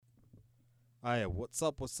Aya, what's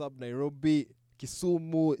up Nairobi,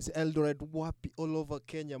 Kisumu, Eldoret, wapi all over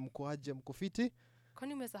Kenya, mko aje, mko fiti?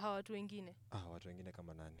 Kwani umesahau watu wengine? Watu wengine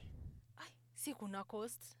kama nani? Si kuna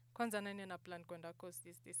Coast. Kwanza nani ana plan kwenda Coast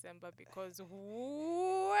this December because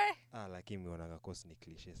lakini unaona Coast ni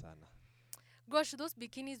cliche sana. Gosh, those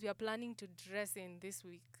bikinis we are planning to dress in this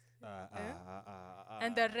week.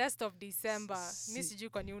 And the rest of December. Mimi sijui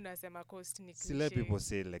kwa nini unasema Coast ni cliche. Let people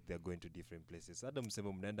say like they're going to different places. Hata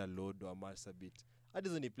msemo mnaenda Lodwar ama Marsabit. Hata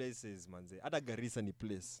hizo ni places manze. Hata Garissa ni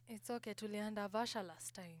place. It's okay, tulienda Vasha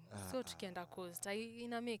last time. So tukienda Coast.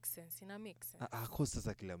 Ina make sense. Coast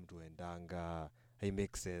sasa kila mtu aendanga. I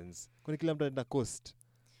make sense. Kwani kila mtu anaenda Coast?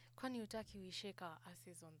 Kwani utaki we shake our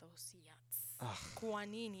asses on those yachts? Kwa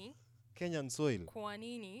nini? Kenyan soil. Kwa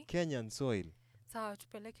nini? Kenyan soil. Sawa,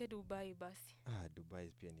 tupeleke Dubai basi.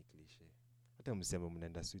 Dubai pia ni cliche. Hata msemo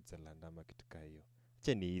mnaenda Switzerland ama kitu kama hiyo.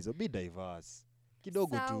 Acheni hizo, be diverse.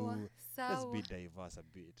 Kidogo tu. Let's be diverse a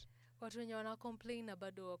bit. Watu wenye wana complain na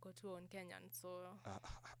bado wako tu on Kenyan so.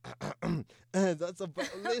 That's a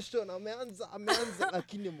violation. Ameanza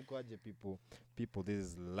lakini mkoaje people. People, this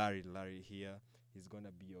is Larry here. He's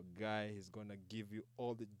gonna be your guy. He's gonna give you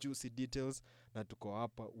all the juicy details. Na tuko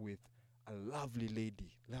hapa with a lovely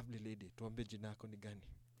lady. Tuambie jina yako ni gani?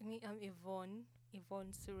 Me, I'm Yvonne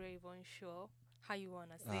Sure, Yvonne Sure. How you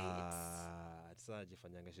wanna say it?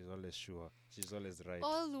 Sajifanyanga, she's always sure. She's always right.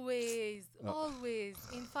 Always.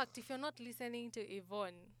 In fact, if you're not listening to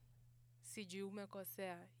Yvonne, sijui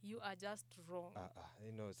umekosea. You are just wrong.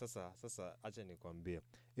 Sasa acha nikwambie.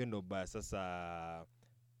 Hiyo ndo baya sasa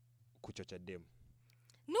kuchocha dem.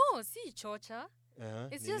 No, si chocha.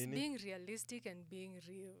 It's just nini? being realistic and being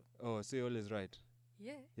real. Oh, so you're always right.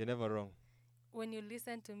 Yeah. You're never wrong. When you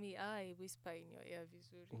listen to me, I whisper in your ear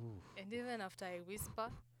vizuri. Ooh. And even after I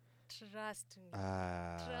whisper, trust me.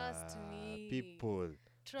 Trust me. People.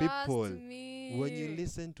 Trust me. When you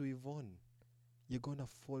listen to Yvonne, you're gonna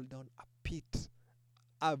fall down a pit.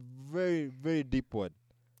 A very, very deep one.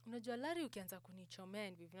 Unajua Larry ukianza kunichomea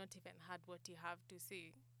and we've not even heard what you have to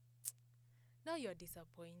say. Now you're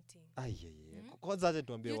disappointing. Kwanza acha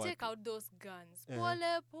tuambie watu. You take out those guns.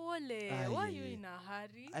 Pole. Why are you in a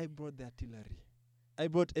hurry? I brought the artillery. I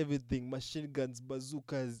brought everything. Machine guns,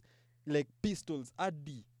 bazookas, like pistols,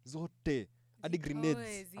 adi, zote, adi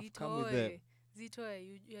grenades. I've come with them.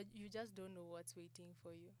 Zitoe, you just don't know what's waiting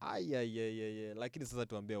for you. Lakini sasa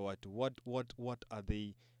tuambie watu, what are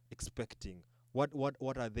they expecting?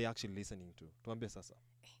 What are they actually listening to? Tuambie sasa.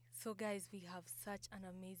 So guys, we have such an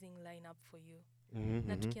amazing lineup for you.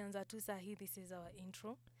 Na tukianza tu sahi, this is our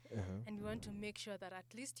intro. And we want to make sure that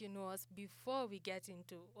at least you know us before we get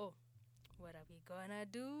into, what are we gonna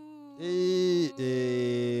do?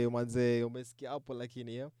 Manze, umesikia hapo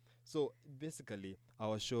lakini, yeah? So basically,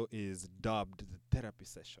 our show is dubbed the therapy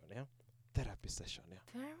session, yeah? Therapy session, yeah?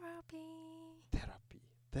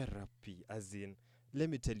 Therapy, as in, let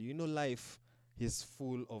me tell you, life is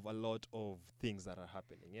full of a lot of things that are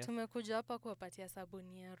happening, yeah? Tumekuja hapa kuwapatia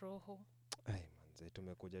sabuni ya roho. Manze,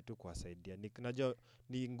 tumekuja tu kuwasaidia. Najua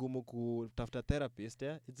ni ngumu kutafuta therapist,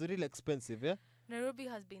 yeah? It's really expensive, yeah? Nairobi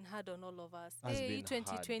has been hard on all of us.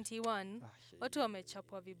 2021, watu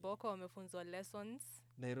wamechapwa viboko, wamefunzwa lessons.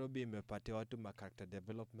 Nairobi imepatia watu character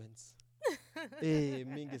developments.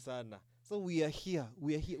 Mingi sana. So we are here.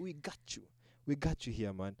 We got you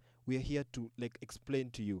here, man. We are here to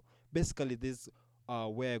explain to you. Basically, this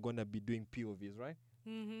where you're gonna be doing POVs, right?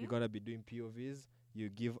 You're gonna be doing POVs. You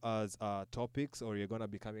give us topics, or you're gonna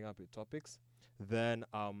be coming up with topics. Then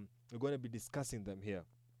we're gonna be discussing them here.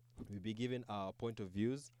 We'll be giving our point of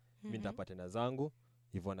views. Mimi nitapatana zangu,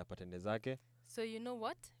 Yvonne apatane zake. So you know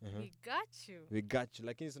what? We got you.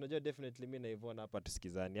 Lakini unajua definitely mimi na Yvonne hapa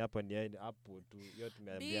tusikizani. Hapa ni hapo tu. Yote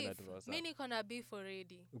tumeambiana tu sasa. Mimi niko na beef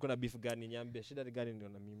already. Uko na beef gani? Niambie, shida ni gani ndio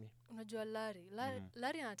na mimi? Unajua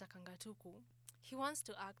Larry anatakanga tuku. He wants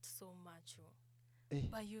to act so macho.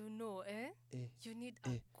 But you know, you need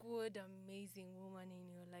a good, amazing woman in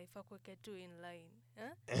your life. Akweke tu in line.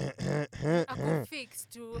 Akufix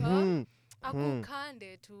tu.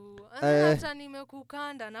 Akukande tu. Hata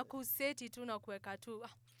nimekukanda na kuseti tu na kuweka tu.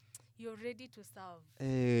 You're ready to serve.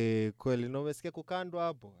 Kweli umesikia kukandwa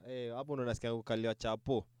hapo? Hapo ndo nasikia kukaliwa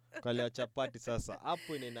chapo. Kukaliwa chapati sasa.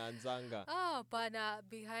 Hapo inaanzanga. Pana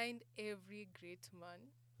behind every great man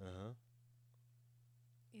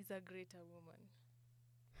is a greater woman.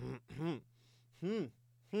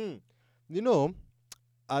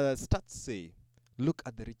 Stats say, look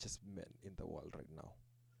at the richest men in the world right now.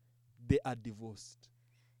 They are divorced.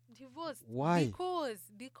 Divorced. Why?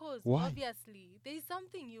 Because Why? obviously there is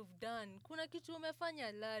something you've done. Kuna kitu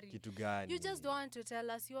umefanya, Larry. Kitu gani? You just don't want to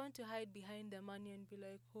tell us. You want to hide behind the money and be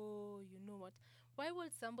like, oh, you know what? Why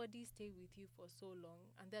would somebody stay with you for so long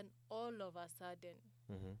and then all of a sudden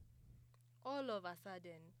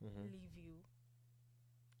leave you?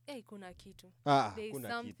 Hey, kuna kitu. There's kuna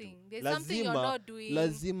something. kitu. There's something you're not doing.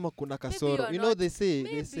 Lazima kuna Maybe kasoro. you're You know not- they say.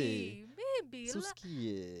 Maybe.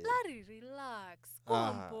 Susikie. Larry, relax. Kuwa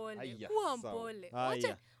Ah, mpole. aya, Kuwa sawa. mpole.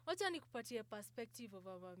 Aya. Wacha nikupatie perspective of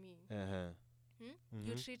mami.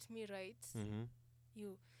 You treat me right.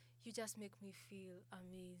 You just make me feel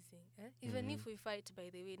amazing. Even if we fight, by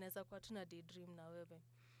the way, naweza kuwa tuna daydream na wewe.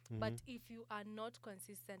 But if you are not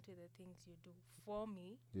consistent with the things you do for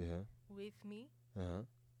me, with me,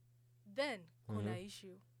 then kuna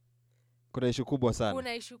issue. Kuna issue kubwa sana.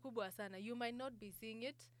 Kuna issue kubwa sana. You might not be seeing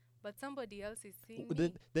it, but somebody else is seeing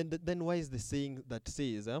Then why is the saying that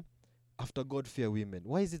says, after God fear women?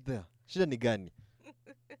 Why is it there? Shida ni gani?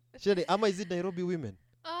 Ama is it Nairobi women?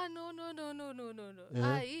 No.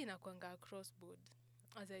 Hii inakwanga across board.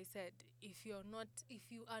 As I said, if you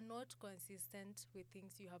are not consistent with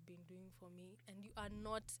things you have been doing for me, and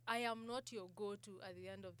I am not your go-to at the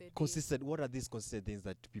end of the day. Consistent. What are these consistent things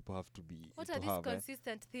that people have to be? What are these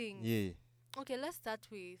consistent things? Yeah. Okay, let's start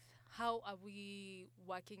with how are we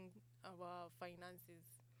working our finances?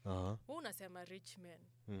 Unasema rich men.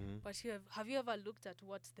 But have you ever looked at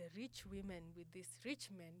what the rich women with these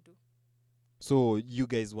rich men do? So you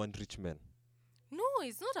guys want rich men? No,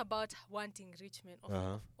 it's not about wanting rich men.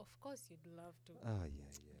 Of course you'd love to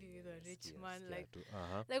be with a rich man.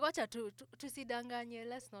 Like wacha tusidanganye,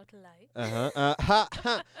 let's not lie.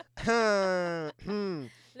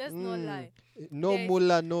 Let's not lie. No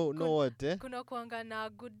mula, no what? Kuna kuanga na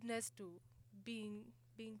goodness to being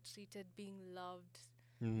treated, being loved.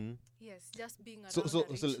 Yes, just being around a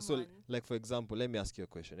rich man. Like for example, let me ask you a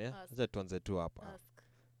question, yeah? Ask.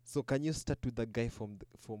 So can you start with the guy from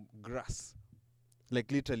grass? Like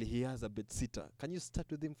literally he has a bed sitter. Can you start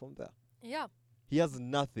with him from there? Yeah. He has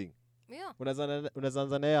nothing. Yeah.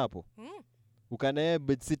 Unaanza naye hapo? Ukanaye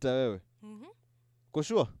bed sitter wewe? Kwa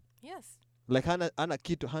sure? Yes. Like hana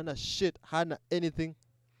kitu, hana shit, hana anything.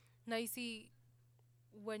 Now you see,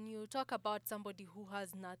 when you talk about somebody who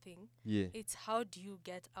has nothing, yeah, it's how do you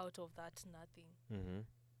get out of that nothing?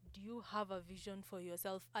 Do you have a vision for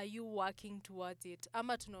yourself? Are you working towards it?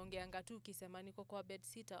 Ama tunaongeanga tu ukisema niko kwa bed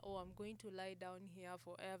sitter, I'm going to lie down here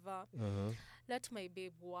forever. Let my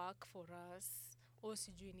babe work for us.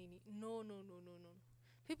 Sijui nini. No.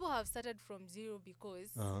 People have started from zero because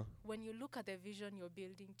when you look at the vision you're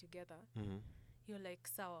building together, you're like,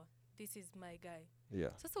 sawa, this is my guy.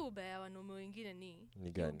 Yeah. Sasa ubaya wanaume wengine ni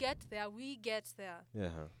gani? You get there, we get there.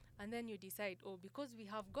 Yeah. And then you decide, because we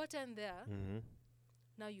have gotten there,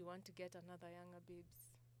 now you want to get another younger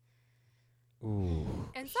babes. Ooh.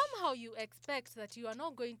 And somehow you expect that you are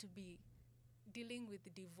not going to be dealing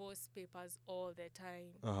with divorce papers all the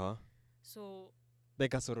time. So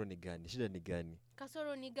like kasoro ni gani? Shida ni gani?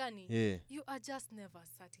 Kasoro ni gani? Yeah. You are just never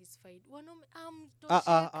satisfied. No.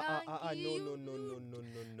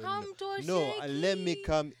 No, let me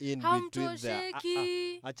come in between there.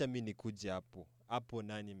 Acha mimi nikuje hapo. Hapo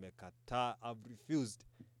nani mekataa? I've refused.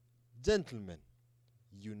 Gentlemen,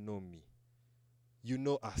 you know me. You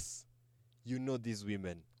know us. You know these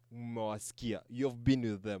women. Mwasikia. You've been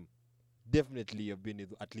with them. Definitely you've been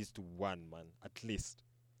with at least one man. At least.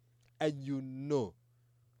 And you know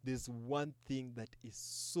there's one thing that is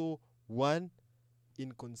so, one,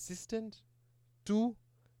 inconsistent, two,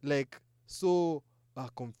 like so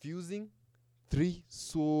confusing, three,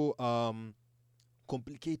 so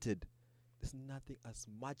complicated. There's nothing as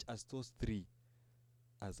much as those three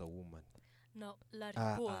as a woman. No, Larry,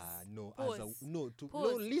 pause. No, pause. No,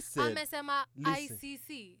 listen. Amesema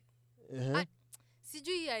ICC.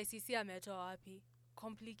 Sijui ICC ametoa wapi.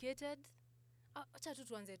 Complicated. Acha tu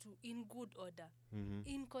tuanze tu in good order.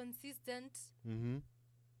 Inconsistent.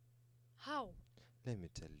 How? Let me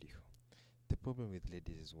tell you. The problem with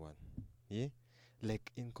ladies is one. Yeah?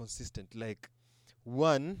 Like inconsistent. Like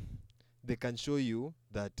one, they can show you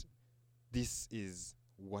that this is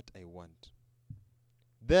what I want.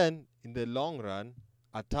 Then in the long run,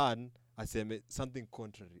 a turn aseme something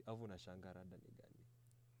contrary. Avu na shangara ndani gani?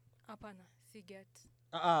 Hapana, si get.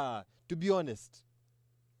 To be honest,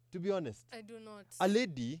 I do not. A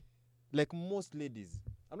lady, like most ladies,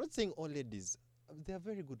 I'm not saying all ladies, there are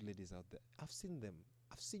very good ladies out there. I've seen them.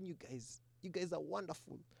 I've seen you guys. You guys are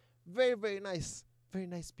wonderful. Very, very nice. Very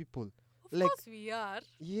nice people. Of course we are.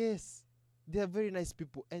 Yes. They are very nice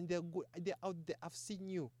people and they're good. They're out there. I've seen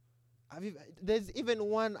you. There's even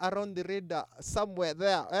one around the radar somewhere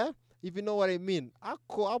there, if you know what I mean.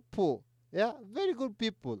 Ako hapo, yeah, very good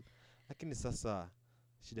people. Lakini sasa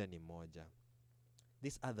shida ni moja,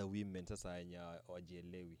 these other women sasa wenye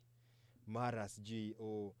wajielewi, mara sijui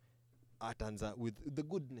atanza with the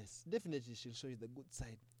goodness. Definitely she'll show you the good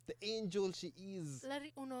side, the angel she is.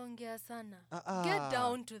 Larry, unaongea sana. Get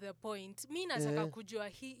down to the point. Mi nataka kujua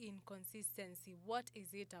hii inconsistency. What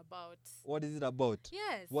is it about? What is it about?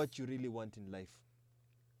 Yes. What you really want in life.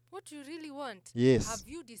 What you really want. Yes.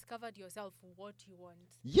 Have you discovered yourself what you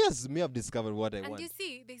want? Yes, me have discovered what I want. And you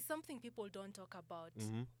see, there's something people don't talk about.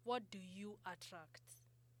 What do you attract?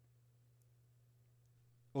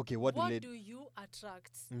 Okay, what do you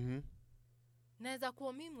attract? Naweza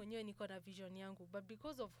kuwa mimi mwenyewe niko na vision yangu, but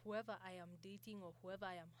because of whoever I am dating or whoever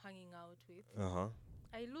I am hanging out with,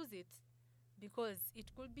 I lose it because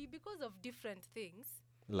it could be because of different things.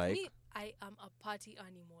 Like? Me, I am a party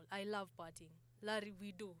animal. I love partying. Larry,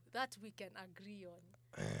 we do. That we can agree on.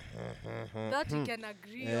 That we can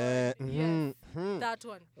agree on. Yes, that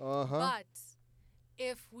one. But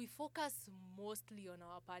if we focus mostly on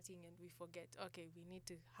our partying and we forget, okay, we need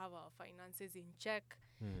to have our finances in check.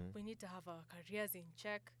 We need to have our careers in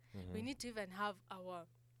check. We need to even have our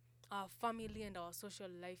family and our social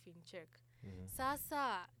life in check.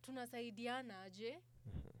 Sasa, tunasaidiana aje?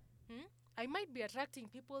 I might be attracting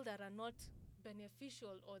people that are not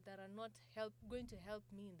beneficial or that are not going to help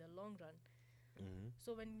me in the long run.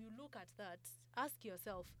 So when you look at that, ask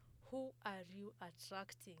yourself, who are you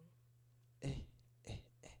attracting?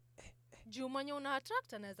 Juu mwenye una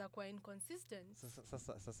attract anaweza kuwa inconsistent.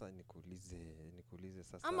 Sasa nikuulize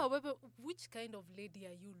sasa. Ama wewe, which kind of lady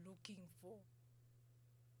are you looking for?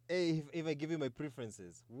 If I give you my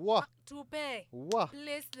preferences. Tupe.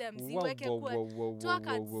 Place them. Ziweke kwa.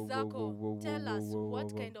 Tuaka zako. Tell us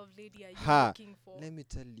what kind of lady are you looking for? Let me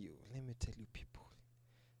tell you people.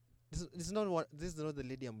 This is not the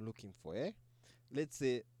lady I'm looking for, eh? Let's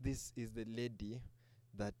say this is the lady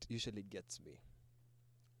that usually gets me.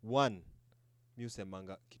 One,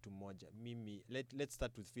 miusemanga kitu moja. Mimi, let's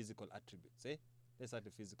start with physical attributes, eh? Let's start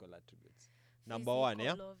with physical attributes. Number one,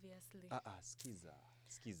 yeah? Obviously.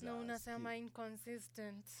 Skiza. No, unasema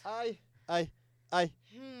inconsistent.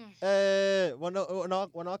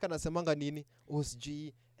 Wanawake nasemanga nini?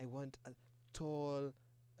 OSG, I want a tall,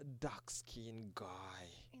 dark-skinned guy.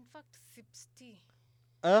 In fact, 60.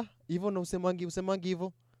 Hivyo na usemangi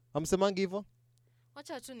hivyo? Amsemangi hivyo?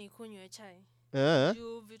 Wacha tu nikunywe chai.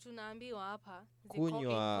 Juu vitu naambiwa hapa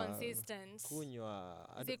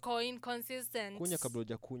ziko inconsistent. Kunywa kabla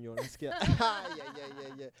hujakunywa unasikia.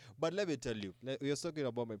 Yeah. But let me tell you, you're talking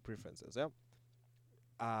about my preferences, yeah?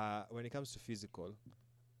 When it comes to physical,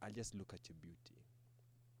 I just look at your beauty.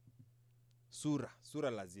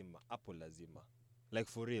 Sura lazima, hapo lazima. Like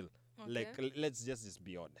for real. Okay. Like let's just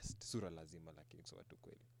be honest. Sura lazima lakini kusema tu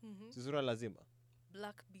kweli. Sura lazima.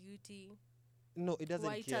 Black beauty. No, it doesn't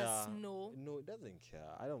White care. As snow. No, it doesn't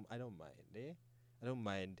care. I don't mind, eh? I don't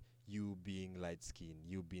mind you being light skin,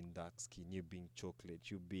 you being dark skin, you being chocolate,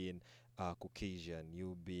 you being Caucasian,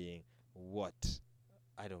 you being what?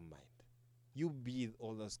 I don't mind. You be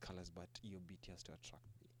all those colors, but your beauty has to attract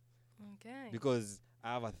me. Okay. Because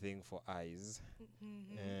I have a thing for eyes.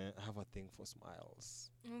 I have a thing for smiles.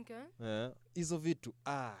 Okay. Hizo vitu.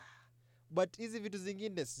 But hizi vitu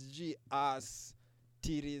zingine sijui ass,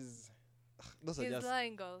 titties. Those he's are just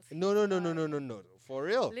lying, girls. No. For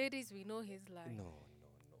real. Ladies, we know he's lying. No.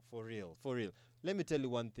 For real. Let me tell you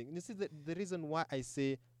one thing. You see, the reason why I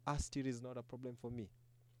say ass titties is not a problem for me.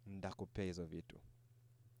 Ndakupea hizo vitu.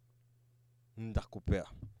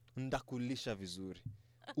 Ndakulisha vizuri.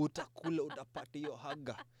 Utakula utapata hiyo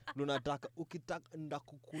haga. Unataka ukitaka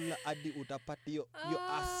ndakukula hadi utapata hiyo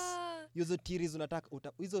ass. Hizo titties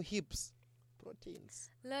unataka hizo hips.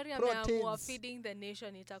 Proteins. Larry ameamua feeding the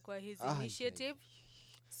nation itakuwa his initiative.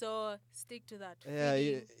 So stick to that. Yeah,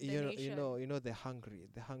 you know the hungry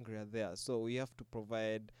are there. So we have to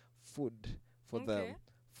provide food for them.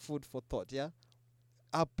 Food for thought, yeah?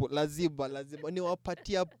 Hapo lazima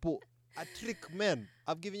niwapatie hapo a trick, man.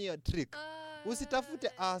 I've given you a trick.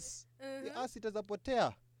 Usitafute ass. The ass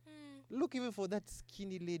itazapotea. Look even for that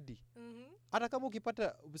skinny lady. Hata kama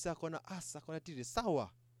ukipata akona ass, akona tiri,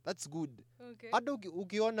 sawa. That's good. Okay. Hata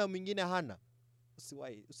ukiona mwingine hana,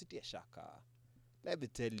 usitie shaka. Let me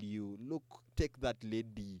tell you, look, take that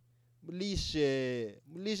lady.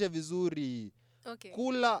 Mlishe vizuri. Okay.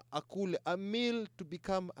 Kula akule. A meal to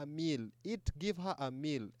become a meal. Give her a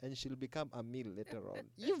meal and she'll become a meal later on.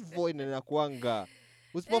 Hivyo inakuanga.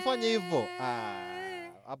 Usipofanya hivyo,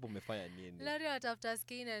 hapo umefanya nini? Larry atafuta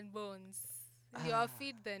skin and bones. You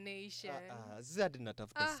feed the nation. Sisi hadi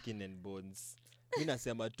natafuta skin and bones. Mimi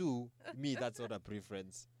nasema tu, me that's not a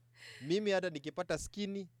preference. Mimi hata nikipata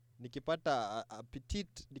skinny, nikipata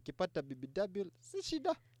petite, nikipata BBW, si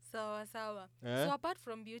shida. Sawa. So apart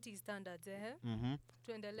from beauty standards,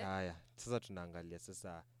 tuendelee. Haya, sasa tunaangalia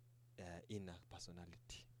sasa inner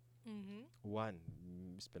personality. One,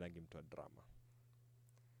 sipendangi mtu wa drama.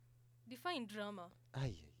 Define drama.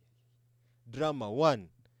 Drama, one.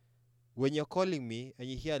 When you're calling me and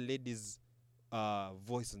you hear a lady's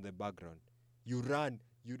voice in the background, you run.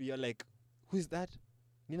 You're like, who is that?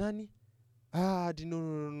 Ni nani?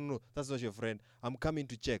 No. That's not your friend. I'm coming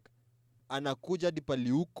to check. Anakuja hadi pali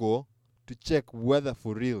huko to check whether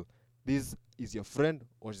for real this is your friend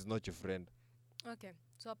or is not your friend. Okay.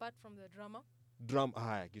 So apart from the drama?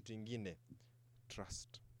 Kitu ingine.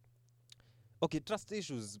 Trust. Okay, trust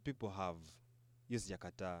issues people have. Yes,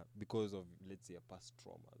 yakata because of, let's say, past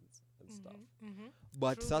traumas and stuff.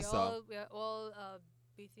 But true, sasa we are all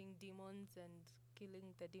beating demons and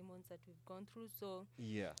killing the demons that we've gone through. So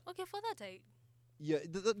yeah. Okay, for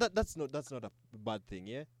that that's not a bad thing,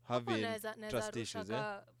 yeah. Having trust issues,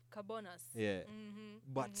 Bonus. Yeah.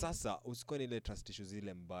 But sasa usikoni ile trust issues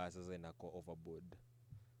ile mbaya sasa inako overboard.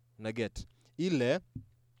 Na get ile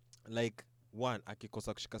like one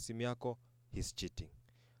akikosa kushika simu yako, he's cheating.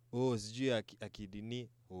 Sijui akidini,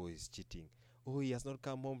 he's cheating. He has not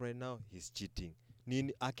come home right now, he's cheating.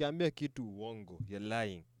 Nini akiambia kitu uongo, you're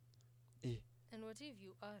lying. And what if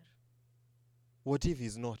you are? What if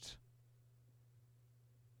he's not?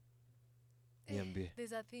 Niambie.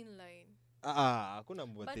 There's a thin line. Hakuna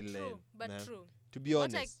thin line. But true. To be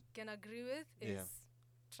honest, what I can agree with is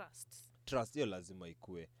trust. Trust hiyo lazima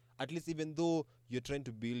ikue. At least even though you're trying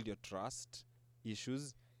to build your trust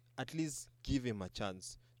issues, at least give him a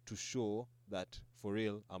chance to show that for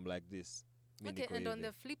real I'm like this. Okay, and on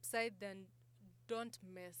the flip side then, don't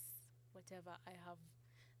mess whatever I have.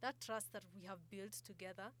 That trust that we have built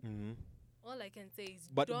together, all I can say is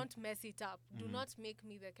don't mess it up. Do not make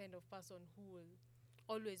me the kind of person who will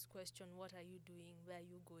always question what are you doing, where are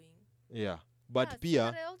you going. Yeah. But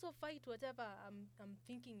pia I also fight whatever I'm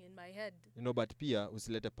thinking in my head. But pia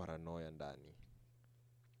usilete paranoia ndani.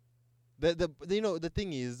 The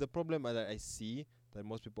thing is, the problem that I see that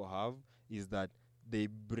most people have is that they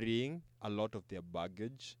bring a lot of their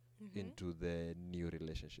baggage into the new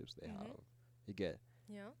relationships they have. You get?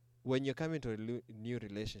 Yeah. When you're coming to a new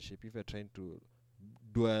relationship, if you're trying to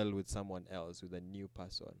dwell with someone else, with a new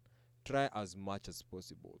person, try as much as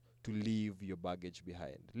possible to leave your baggage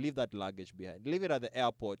behind. Leave that luggage behind. Leave it at the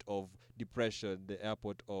airport of depression, the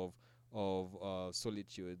airport of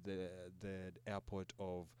solitude, the airport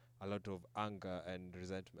of a lot of anger and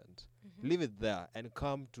resentment. Leave it there and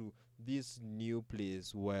come to this new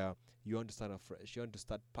place where you want to start afresh. You want to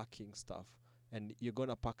start packing stuff, and you're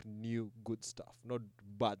gonna pack new good stuff, not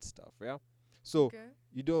bad stuff. Yeah. So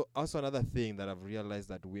also another thing that I've realized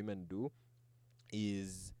that women do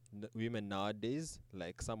is women nowadays,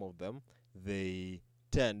 like some of them, they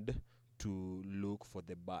tend to look for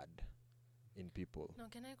the bad in people. Now,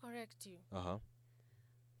 can I correct you?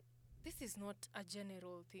 This is not a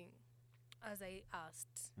general thing. As I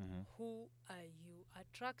asked, who are you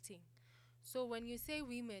attracting? So when you say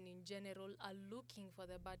women in general are looking for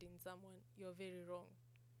the bad in someone, you're very wrong.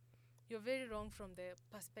 You're very wrong from the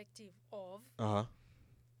perspective of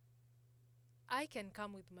I can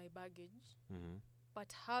come with my baggage,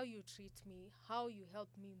 but how you treat me, how you help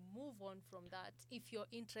me move on from that, if you're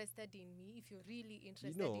interested in me, if you're really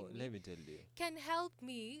interested in me, let me tell you, can help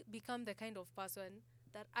me become the kind of person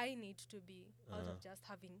that I need to be out of just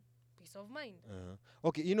having peace of mind.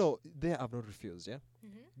 Okay, there I've not refused, yeah?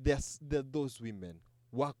 There are those women,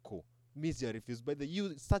 wako, miss you refused, but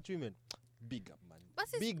such women, big up, man.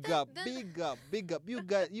 Big up. You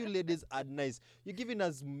guys, you ladies are nice. You're giving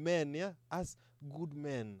us men, yeah? As good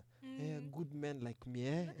men. Good men like me,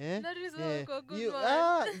 That is a good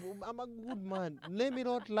man. I'm a good man. Let me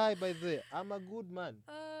not lie by the way. I'm a good man.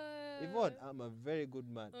 Yvonne, I'm a very good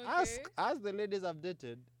man. Okay. Ask the ladies I've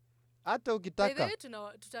dated. Hata ukitaka.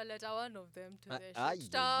 Tutaleta one of them to the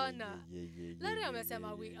show. Tutaona. Larry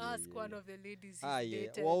amesema we ask one of the ladies he's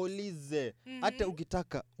dated. Waulize. Hata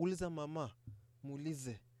ukitaka, uliza mama.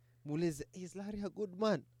 Muulize, is Larry a good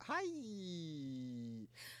man? Hi.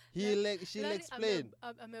 She'll explain.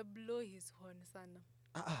 I'm a blow his horn sana.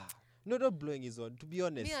 No, not blowing his horn. To be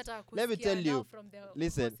honest, let me tell you.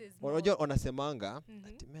 Listen, unajua wanasemanga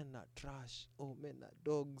ati men are trash. Oh, men are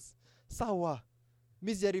dogs. Sawa.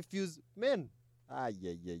 Miss you refuse men.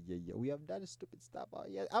 Yeah. We have done stupid stuff.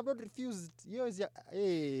 Yeah, I've not refused.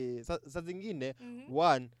 Sa zingine,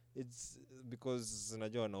 one, it's because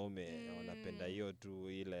unajua wanaume wanapenda hiyo tu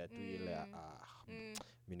ile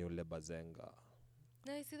mimi ule bazenga.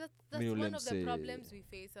 No, you see that's one of the problems we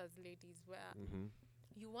face as ladies, where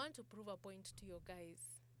you want to prove a point to your guys.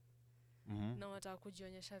 Na wataka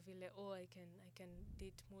kujionyesha vile, oh, I can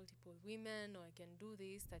date multiple women, or I can do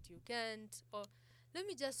this that you can't, or let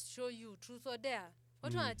me just show you truth or dare.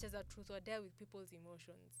 Watu wanacheza truth or dare with people's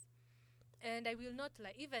emotions. And I will not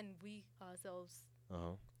lie, even we ourselves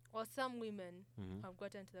or some women have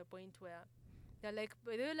gotten to the point where they're like,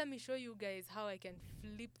 let me show you guys how I can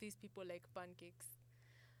flip these people like pancakes.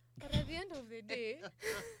 But at the end of the day,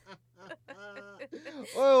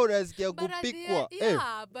 unasikia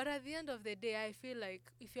kupikwa. But at the end of the day, I feel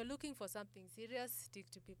like if you're looking for something serious, stick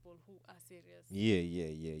to people who are serious.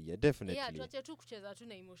 Yeah, definitely. Yeah, tuache tu kucheza tu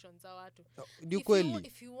na emotions za watu.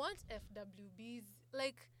 If you want FWBs,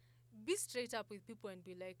 like, be straight up with people and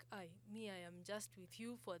be like, I am just with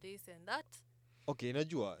you for this and that. Okay,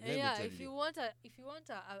 najua. Let me tell if you want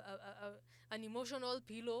an emotional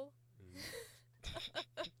pillow.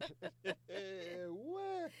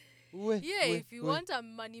 If you want a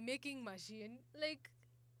money-making machine, like,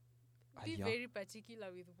 be very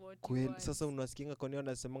particular with what you want. Sasa unasikinga kwa nini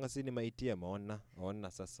wanasemanga si ni ATM?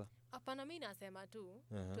 Ona sasa. Hapana, mimi nasema tu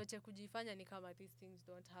tuache kujifanya ni kama these things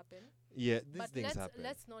don't happen. Yeah, these things happen.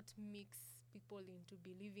 Let's not mix people into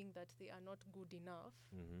believing that they are not good enough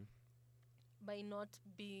by not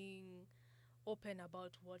being open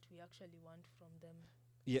about what we actually want from them.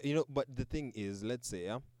 Yeah, but the thing is, let's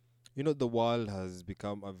say, the world has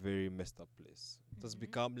become a very messed up place. It has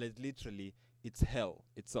become, like, literally, it's hell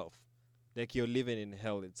itself. Like, you're living in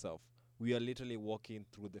hell itself. We are literally walking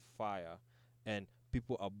through the fire, and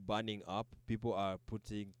people are burning up. People are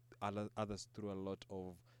putting others through a lot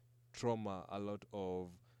of trauma, a lot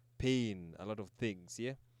of pain, a lot of things,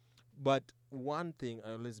 yeah? But one thing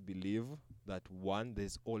I always believe, that one,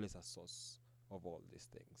 there's always a source of all these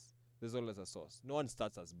things. There's always a source. No one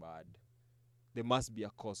starts as bad. There must be a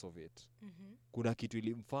cause of it. Kuna kitu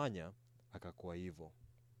ilimfanya akakuwa hivyo.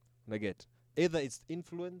 Unaget? Either it's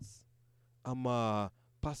influence, ama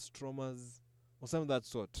past traumas, or something of that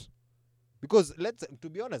sort. Because to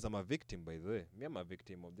be honest, I'm a victim, by the way. Me, I'm a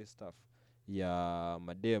victim of this stuff. Yeah,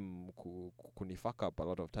 madam kunifuck up a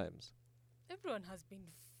lot of times. Everyone has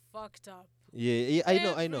been fucked up. Yeah, I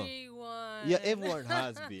know. Everyone. Yeah, everyone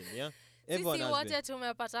has been, yeah. Sisi wote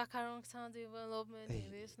tumepata character development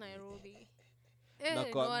in this Nairobi. No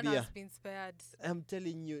one has been spared. I'm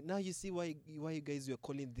telling you, now you see why you guys were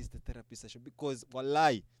calling this the therapy session, because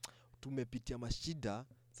wallahi tumepitia mashida,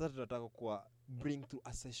 sasa tunataka kwa bring to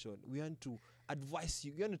a session. We want to advise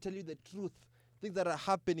you. We want to tell you the truth, things that are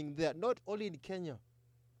happening there, not only in Kenya,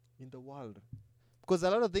 in the world. Because a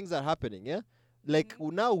lot of things are happening, yeah? Like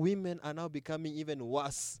now women are now becoming even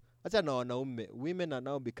worse. Acha na wanaume, women are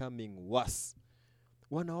now becoming worse.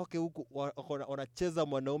 Wanawake huku wanacheza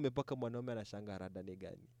mwanaume mpaka mwanaume anashangaa rada ni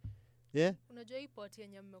gani. Yeah? Unajua hii pot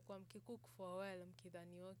yenye mmekuwa mkikook for a while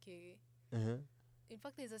mkidhani okay. In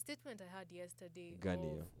fact, there's a statement I heard yesterday of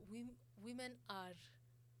women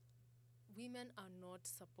are not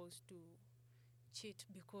supposed to cheat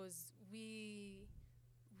because we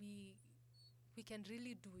can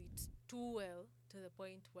really do it too well to the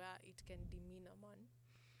point where it can demean a man.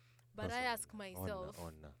 But I ask myself,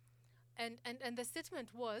 and the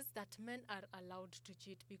statement was that men are allowed to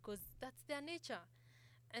cheat because that's their nature.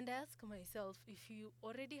 And I ask myself, if you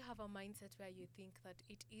already have a mindset where you think that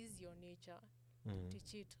it is your nature to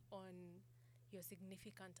cheat on your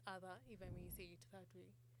significant other, if I may say it that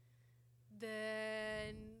way,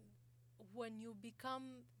 then when you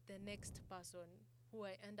become the next person who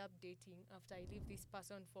I end up dating after I leave this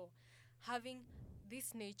person for having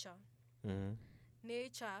this nature,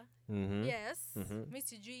 nature, yes, mi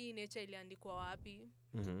sijui nature iliandikwa wapi.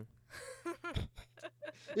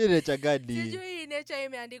 Nature gadi. Sijui nature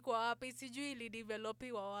imeandikwa wapi, sijui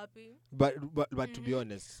ilidevelopiwa wapi. But to be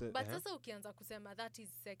honest. But sasa ukianza kusema that is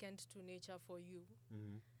second to nature for you,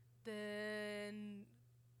 then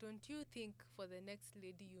don't you think for the next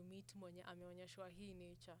lady you meet mwenye ameonyeshwa hii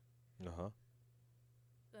nature,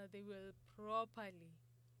 that they will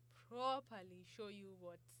properly show you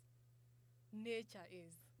what nature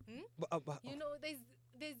is. You know,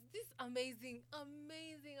 there's this amazing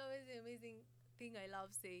thing I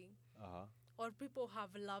love saying, or people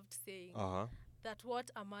have loved saying, that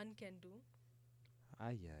what a man can do.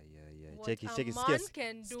 Cheki.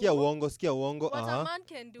 Sikia uongo. What a man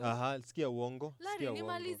can do. Sikia uongo. Larry,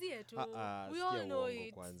 nimalizie tu. We all know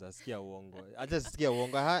it. Kwanza, sikia uongo. Acha sikia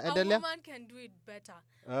uongo. Endelea. A woman can do it better.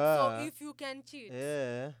 So if you can cheat,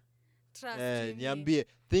 trust me. Niambie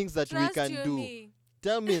things that we can do.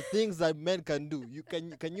 tell me things that men can do.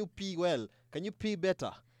 Can you pee well? Can you pee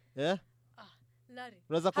better? Yeah? Larry,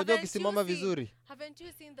 Unaweza koja ukisimama vizuri? Haven't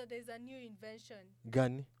you seen that there's a new invention?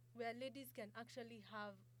 Gani? Where ladies can actually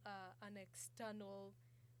have an external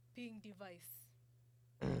peeing device.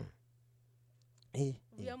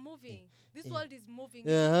 We are moving. This world is moving.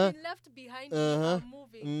 We've been left behind. We are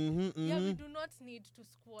moving. Yeah, we do not need to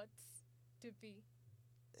squat to pee.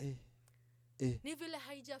 Ni vile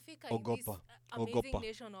haijafika in this amazing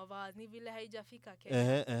nation of ours. Ni vile haijafika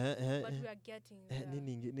Kenya. But we are getting there.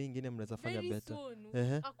 Nini ingine mnaweza fanya better?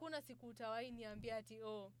 Hakuna siku utawai niambia ati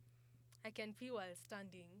I can pee while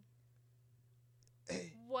standing.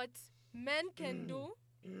 What men can do?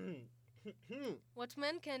 What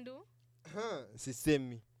men can do?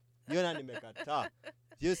 Sisemi. Yona nimekataa.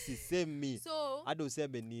 Yo sisemi. So, hado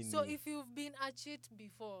useme nini? So if you've been a cheat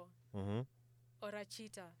before or a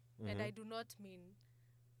cheater, and I do not mean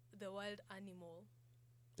the wild animal.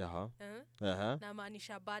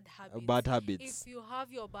 Namaanisha bad habits. Bad habits. If you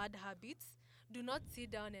have your bad habits, do not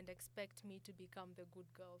sit down and expect me to become the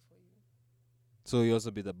good girl for you. So you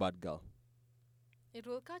also be the bad girl? It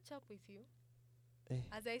will catch up with you.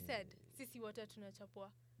 As I said, sisi wote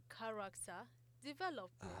tunachapwa character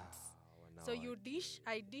development. So you dish,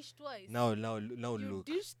 I dish twice. Now you look. You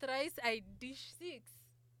dish thrice, I dish six.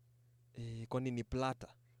 Kwani ni plata?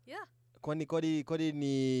 Yeah. Kwani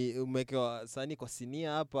ni umekewa sani kwa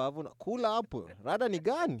sinia hapa hapo kula hapo. Rada ni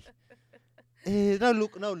gani? Now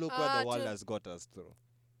look where the world has got us through.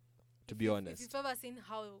 To be honest. If you've ever seen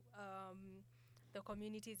how the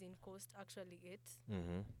communities in Coast actually eat,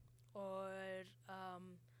 or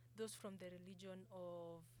those from the religion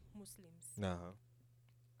of Muslims,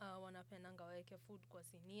 wanapenanga waeke food kwa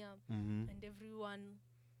sinia, and everyone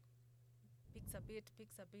picks a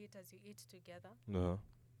bit as you eat together.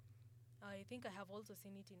 I think I have also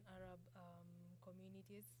seen it in Arab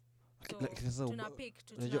communities. So tunapick.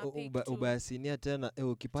 Ubaya sinia tena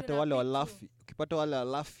ukipata wale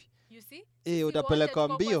walafi. You see? Utapelekwa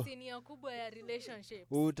mbio. Sinia kubwa ya relationships.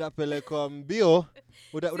 Utapelekwa mbio.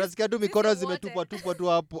 Unasikia tu mikono zimetupwa tu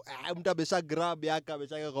hapo. Mtu amesha grab yaka,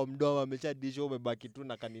 ameshaka kwa mdomo, amesha disho, umebaki tu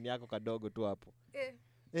na kanini yako kadogo tu hapo.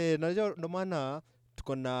 Unajua ndo maana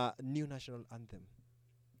tuko na new national anthem.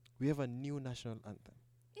 We have a new national anthem.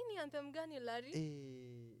 Ini anthem gani, Larry?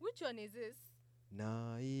 Which one is this?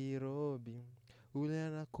 Nairobi ule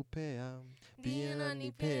anakupea pia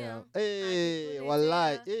ananipea.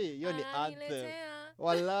 Wallahi, hiyo ni anthem.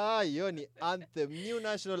 Wallahi, hiyo ni anthem, new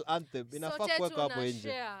national anthem. Inafaa kuweka hapo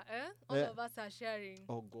nje. All of us are sharing.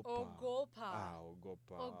 Ogopa.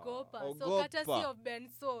 So courtesy of Ben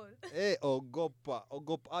Soul. Ogopa.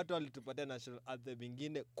 Hata walitupatia national anthem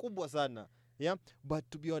ingine kubwa sana. Yeah, but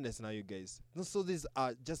to be honest now, you guys, so these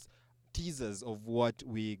are just teasers of what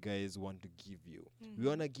we guys want to give you. We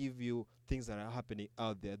want to give you things that are happening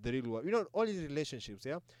out there, the real world. You know, all in relationships,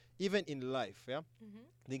 yeah, even in life, yeah,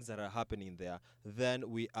 things that are happening there.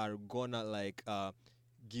 Then we are gonna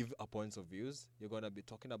give our points of views. You're gonna be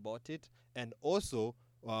talking about it, and also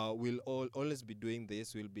we'll always be doing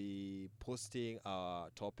this. We'll be posting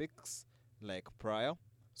topics like prior.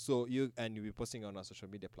 So you'll be posting on our social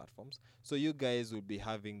media platforms. So you guys will be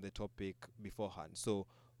having the topic beforehand. So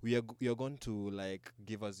you're going to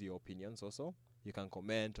give us your opinions also. You can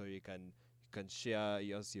comment, or you can share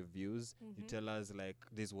your views. You tell us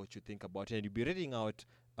this is what you think about it, and you'll be reading out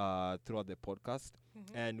throughout the podcast.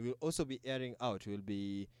 And we'll also be airing out. We'll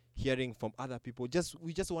be hearing from other people.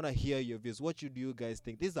 We just want to hear your views. What do you guys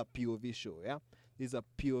think? This is a POV show, yeah? This is a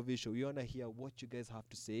POV show. We want to hear what you guys have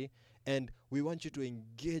to say, and we want you to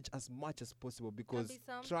engage as much as possible, because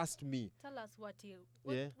trust me. Tell us what do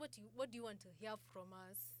you want to hear from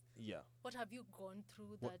us? Yeah. What have you gone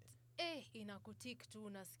through that inakutik tu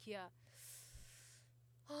unasikia?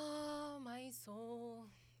 Oh, my soul.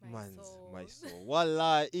 My soul.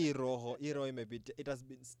 Wallahi, iroho imepita. It has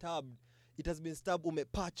been stabbed.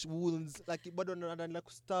 Umepatch wounds. Bado anaendelea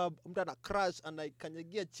kustab. Mtu ana crash,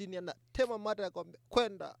 anaikanyagia chini, anatema mata ya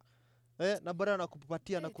kwenda. Na bado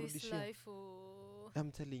anakupatia na kurudishia.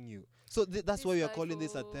 I'm telling you. So that's why we are calling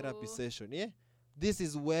this a therapy session, yeah? This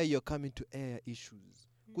is where you're coming to air issues.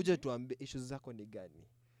 Kuja tuambie issues zako ni gani.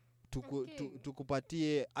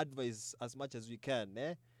 Tukupatie advice as much as we can,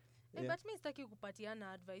 eh? But me sitaki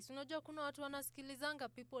kupatiana advice. Unajua kuna watu wanasikilizanga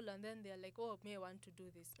people and then they are like, oh, me want to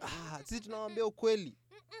do this. Sisi tunawaambia ukweli.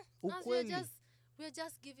 Ukweli. We're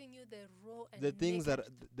just giving you the raw and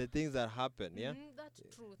the things that happen, yeah? That's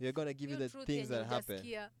truth. We're going to give you the things that happen.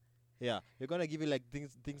 Yeah, we're going to give you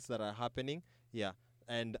things that are happening. Yeah.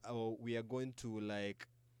 And we are going to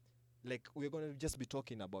we're going to just be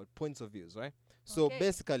talking about points of views, right? So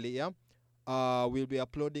basically, yeah, We'll be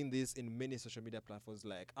uploading this in many social media platforms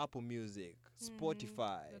like Apple Music,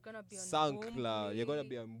 Spotify, SoundCloud. You're gonna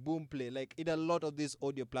be on Boomplay, like in a lot of these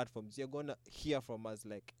audio platforms. You're gonna hear from us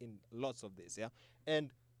like in lots of this, yeah.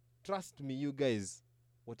 And trust me, you guys,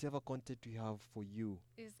 whatever content we have for you,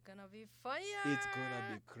 it's gonna be fire. It's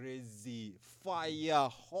gonna be crazy, fire,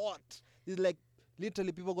 hot. It's like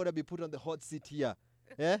literally people gonna be put on the hot seat here.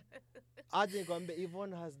 Yeah.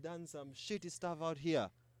 Yvonne has done some shitty stuff out here.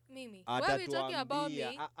 Mimi, why are we talking about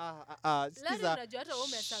me?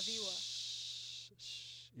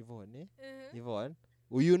 Yvonne, Yvonne,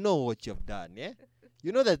 well, you know what you've done, yeah?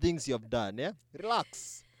 You know the things you've done, yeah?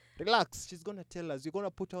 Relax. She's gonna tell us. You're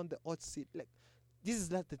gonna put on the hot seat. Like, this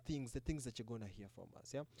is not the things that you're gonna hear from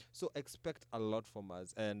us, yeah? So expect a lot from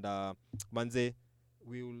us. And Manze,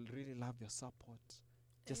 we will really love your support.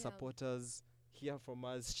 Just support us, hear from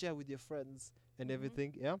us, share with your friends and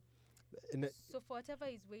everything, yeah? So for whatever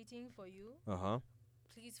is waiting for you,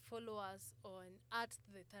 please follow us on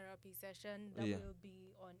 @thetherapy_session. That will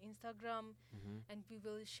be on Instagram, and we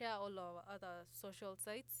will share all our other social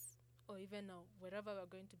sites, or even wherever we're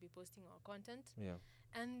going to be posting our content. Yeah.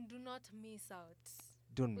 And do not miss out.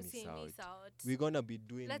 Don't miss out. We're gonna be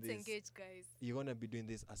doing Let's engage, guys. You're gonna be doing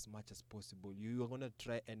this as much as possible. You are gonna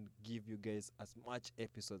try and give you guys as much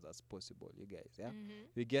episodes as possible, you guys, yeah?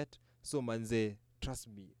 We get so Manze, trust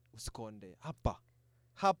me, usikonde. Hapa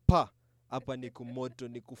ni kumoto,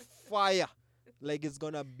 ni kufire. Like it's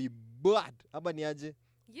gonna be bad. Hapa ni aje?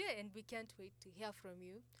 Yeah, and we can't wait to hear from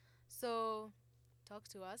you. So talk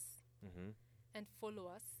to us and follow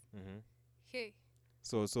us. Hey.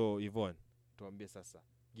 So Yvonne, tuambie sasa.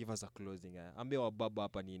 Give us a closing. Ambia wababa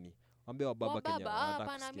hapa nini? Ambia wababa Kenya.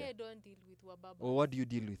 I don't deal with wababa. Oh, what do you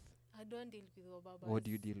deal with? I don't deal with wababa. What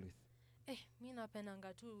do you deal with? Mimi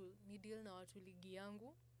napendanga tu ni deal na watu ligi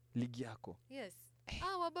yangu. Ligi yako? Yes.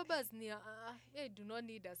 Wababas ni I do not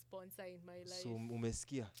need a sponsor in my life. So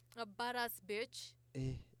umesikia? A badass bitch.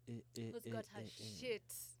 Who's got her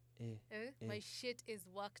shit. My shit is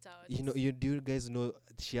worked out. Do you guys know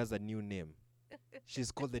she has a new name?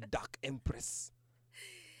 She's called the Dark Empress.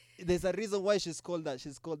 There's a reason why she's called that.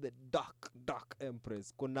 She's called the Dark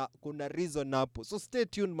Empress. Kuna reason hapo. So stay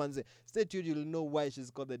tuned, manze. Stay tuned, you'll know why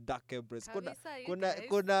she's called the Dark Empress.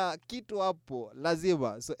 Kuna kitu hapo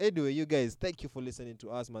lazima. So anyway, you guys, thank you for listening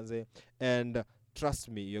to us, manze. And trust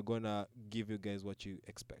me, you're gonna give you guys what you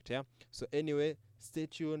expect, yeah? So anyway, stay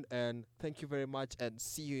tuned and thank you very much and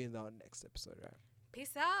see you in our next episode, right?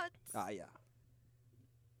 Peace out. Yeah.